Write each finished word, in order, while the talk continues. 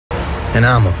And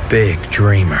I'm a big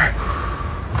dreamer.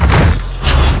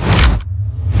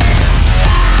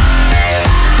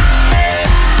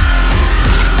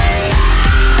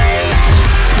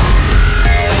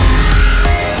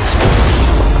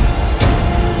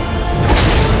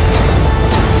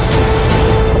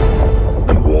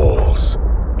 And walls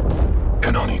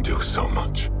can only do so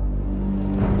much.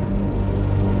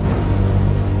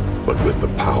 But with the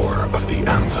power of the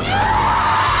anthem,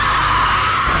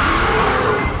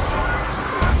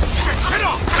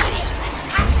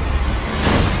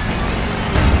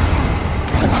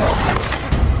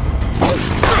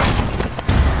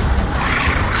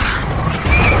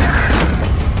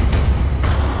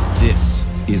 this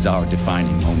is our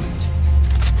defining moment.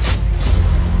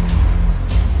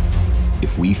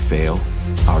 If we fail,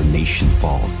 our nation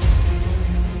falls.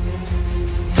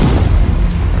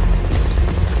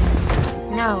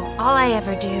 No, all I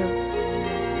ever do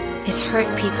is hurt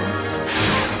people.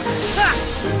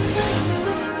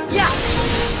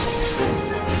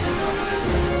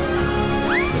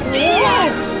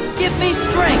 Give me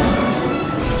strength!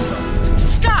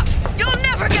 Stop! You'll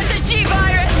never get the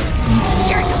G-Virus!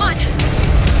 Sure, come on!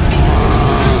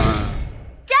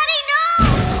 Daddy, no!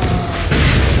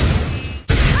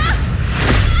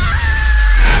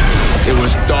 It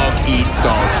was dog eat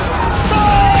dog.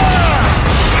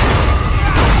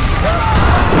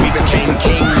 We became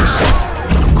kings,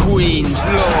 queens,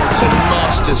 lords, and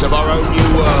masters of our own new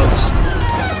worlds.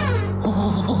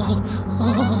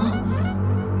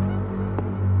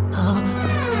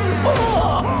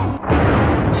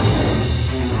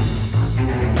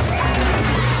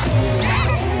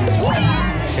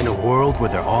 In a world where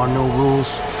there are no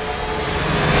rules,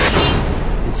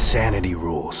 insanity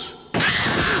rules. Get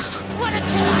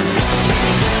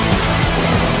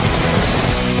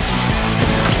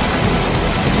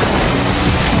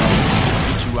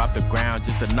you off the ground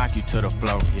just to knock you to the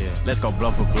floor. Yeah. Let's go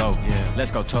blow for blow. Yeah. Let's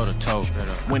go toe to toe.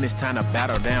 When it's time to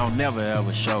battle, they don't never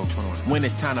ever show. When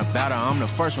it's time to battle, I'm the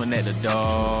first one at the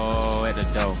door.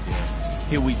 Yeah.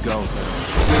 Here we go.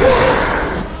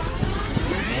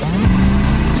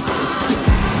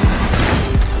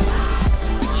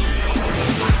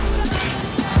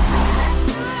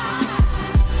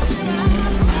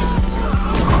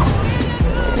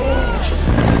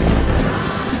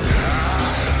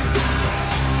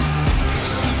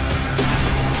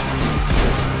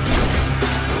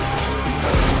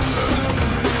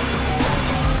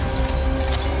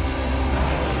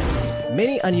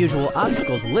 Many unusual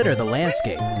obstacles litter the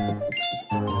landscape.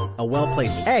 A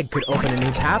well-placed egg could open a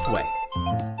new pathway.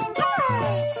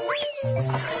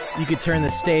 You could turn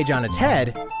the stage on its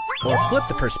head, or flip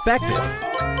the perspective.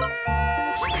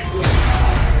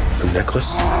 A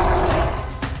necklace?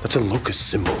 That's a locust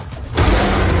symbol.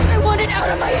 I want it out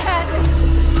of my head!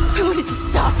 I want it to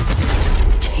stop!